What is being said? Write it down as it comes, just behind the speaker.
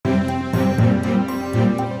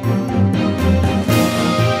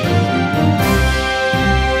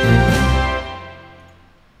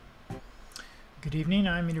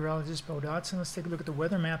I'm meteorologist Bo Dotson. Let's take a look at the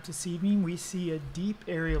weather map this evening. We see a deep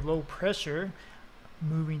area of low pressure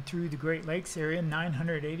moving through the Great Lakes area,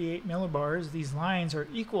 988 millibars. These lines are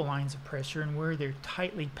equal lines of pressure, and where they're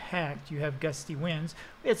tightly packed, you have gusty winds.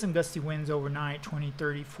 We had some gusty winds overnight, 20,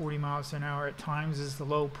 30, 40 miles an hour at times as the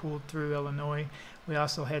low pulled through Illinois. We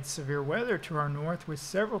also had severe weather to our north with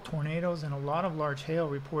several tornadoes and a lot of large hail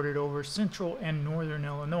reported over central and northern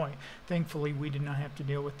Illinois. Thankfully, we did not have to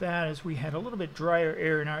deal with that as we had a little bit drier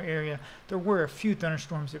air in our area. There were a few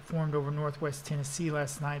thunderstorms that formed over northwest Tennessee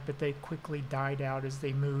last night, but they quickly died out as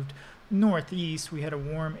they moved northeast. We had a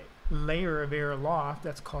warm layer of air aloft,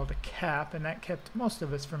 that's called a cap, and that kept most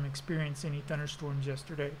of us from experiencing any thunderstorms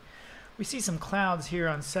yesterday. We see some clouds here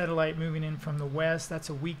on satellite moving in from the west. That's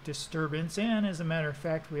a weak disturbance, and as a matter of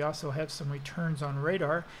fact, we also have some returns on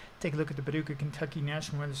radar. Take a look at the Paducah, Kentucky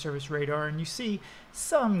National Weather Service radar, and you see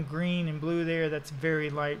some green and blue there. That's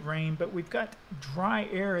very light rain, but we've got dry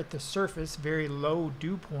air at the surface, very low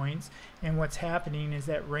dew points, and what's happening is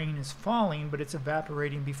that rain is falling, but it's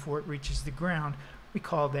evaporating before it reaches the ground. We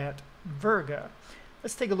call that virga.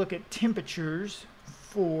 Let's take a look at temperatures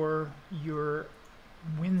for your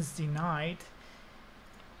Wednesday night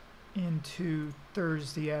into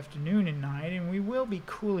Thursday afternoon and night, and we will be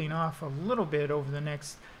cooling off a little bit over the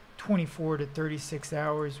next 24 to 36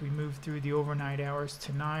 hours. We move through the overnight hours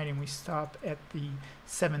tonight, and we stop at the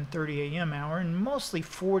 7:30 a.m. hour, and mostly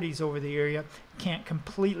 40s over the area. Can't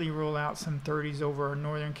completely rule out some 30s over our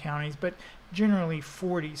northern counties, but generally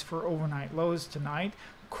 40s for overnight lows tonight.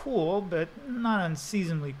 Cool, but not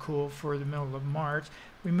unseasonably cool for the middle of March.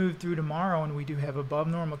 We move through tomorrow, and we do have above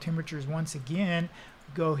normal temperatures once again.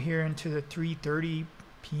 Go here into the 3:30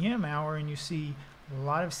 p.m. hour, and you see a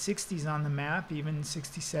lot of 60s on the map, even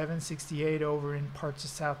 67, 68 over in parts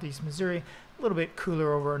of southeast Missouri. A little bit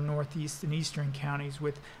cooler over our northeast and eastern counties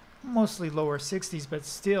with mostly lower 60s, but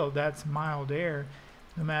still that's mild air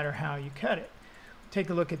no matter how you cut it. Take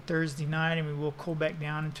a look at Thursday night, and we will cool back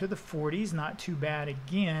down into the 40s, not too bad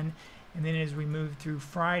again. And then as we move through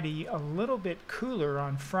Friday, a little bit cooler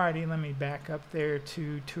on Friday. Let me back up there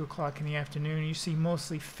to 2 o'clock in the afternoon. You see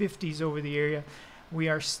mostly 50s over the area. We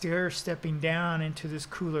are stair-stepping down into this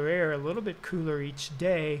cooler air, a little bit cooler each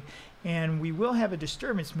day. And we will have a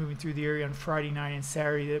disturbance moving through the area on Friday night and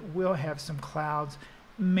Saturday that will have some clouds,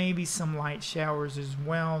 maybe some light showers as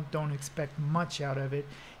well. Don't expect much out of it.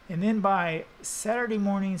 And then by Saturday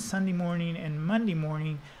morning, Sunday morning, and Monday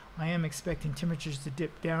morning, I am expecting temperatures to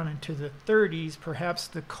dip down into the 30s. Perhaps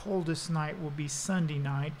the coldest night will be Sunday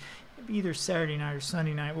night, either Saturday night or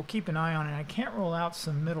Sunday night. We'll keep an eye on it. I can't rule out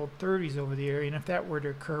some middle 30s over the area, and if that were to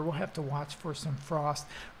occur, we'll have to watch for some frost.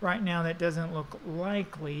 Right now, that doesn't look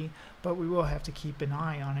likely, but we will have to keep an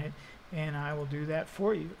eye on it, and I will do that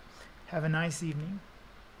for you. Have a nice evening.